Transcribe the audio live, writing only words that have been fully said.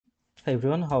Hi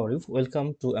everyone, how are you?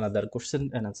 Welcome to another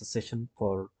question and answer session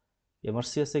for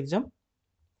MRCS exam.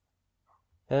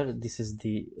 Here, this is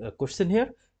the question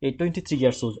here. A 23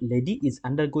 years old lady is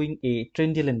undergoing a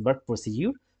Trendelenburg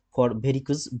procedure for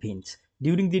varicose veins.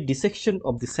 During the dissection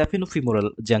of the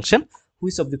saphenofemoral junction,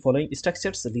 which of the following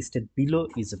structures listed below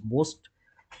is most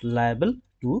liable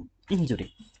to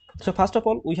injury? So first of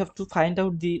all, we have to find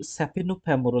out the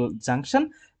saphenofemoral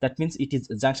junction. That means it is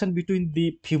a junction between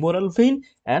the femoral vein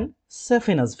and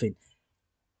saphenous vein.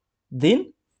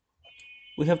 Then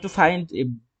we have to find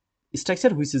a structure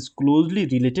which is closely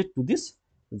related to this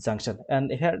junction,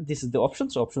 and here this is the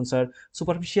options. Options are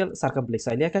superficial circumflex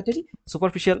iliac artery,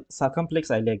 superficial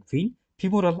circumflex iliac vein,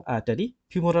 femoral artery,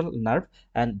 femoral nerve,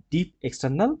 and deep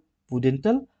external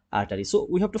pudendal artery. So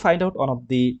we have to find out one of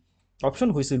the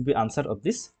option which will be answer of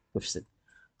this question.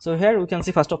 So here we can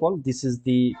see, first of all, this is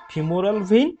the femoral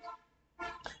vein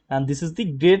and this is the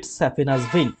great saphenous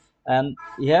vein, and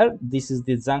here this is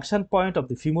the junction point of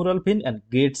the femoral vein and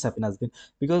great saphenous vein,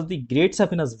 because the great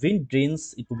saphenous vein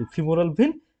drains into the femoral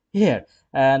vein here.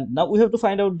 And now we have to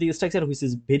find out the structure which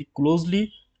is very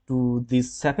closely to the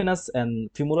saphenous and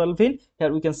femoral vein.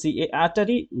 Here we can see a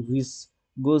artery which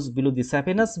goes below the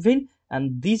saphenous vein,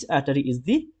 and this artery is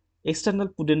the external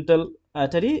pudendal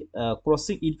artery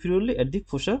crossing inferiorly at the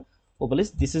fossa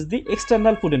ovalis. This is the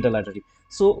external pudendal artery.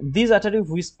 So this artery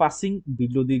which is passing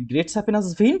below the great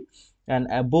saphenous vein and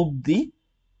above the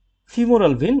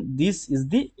femoral vein, this is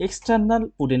the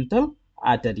external pudendal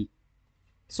artery.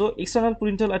 So external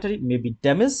pudendal artery may be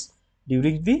damaged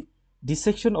during the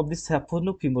dissection of the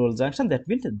saphenofemoral junction. That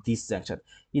means this junction.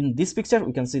 In this picture,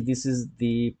 we can see this is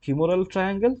the femoral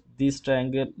triangle. This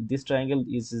triangle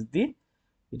is the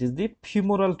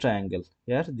femoral triangle.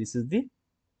 Here, this is the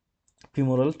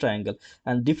femoral triangle,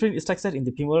 and different structure in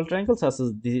the femoral triangle such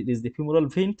as the femoral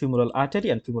vein, femoral artery,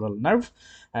 and femoral nerve.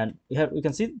 And here we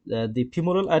can see the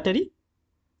femoral artery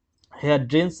here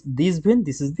drains this vein.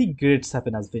 This is the great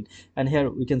saphenous vein, and here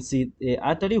we can see a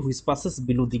artery which passes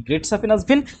below the great saphenous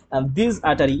vein, and this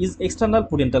artery is external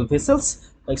pudendal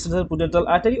vessels, external pudendal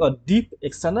artery, or deep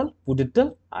external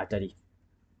pudendal artery.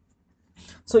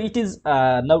 So it is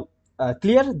now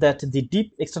clear that the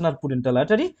deep external pudendal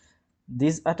artery,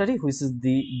 this artery which is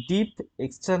the deep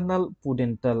external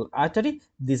pudendal artery,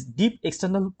 this deep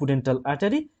external pudendal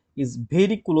artery is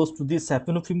very close to the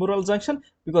saphenofemoral junction,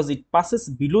 because it passes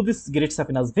below this great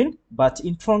saphenous vein but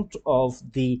in front of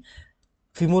the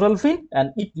femoral vein,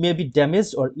 and it may be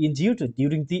damaged or injured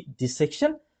during the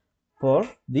dissection for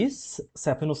this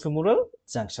saphenofemoral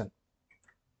junction.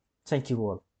 Thank you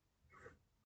all.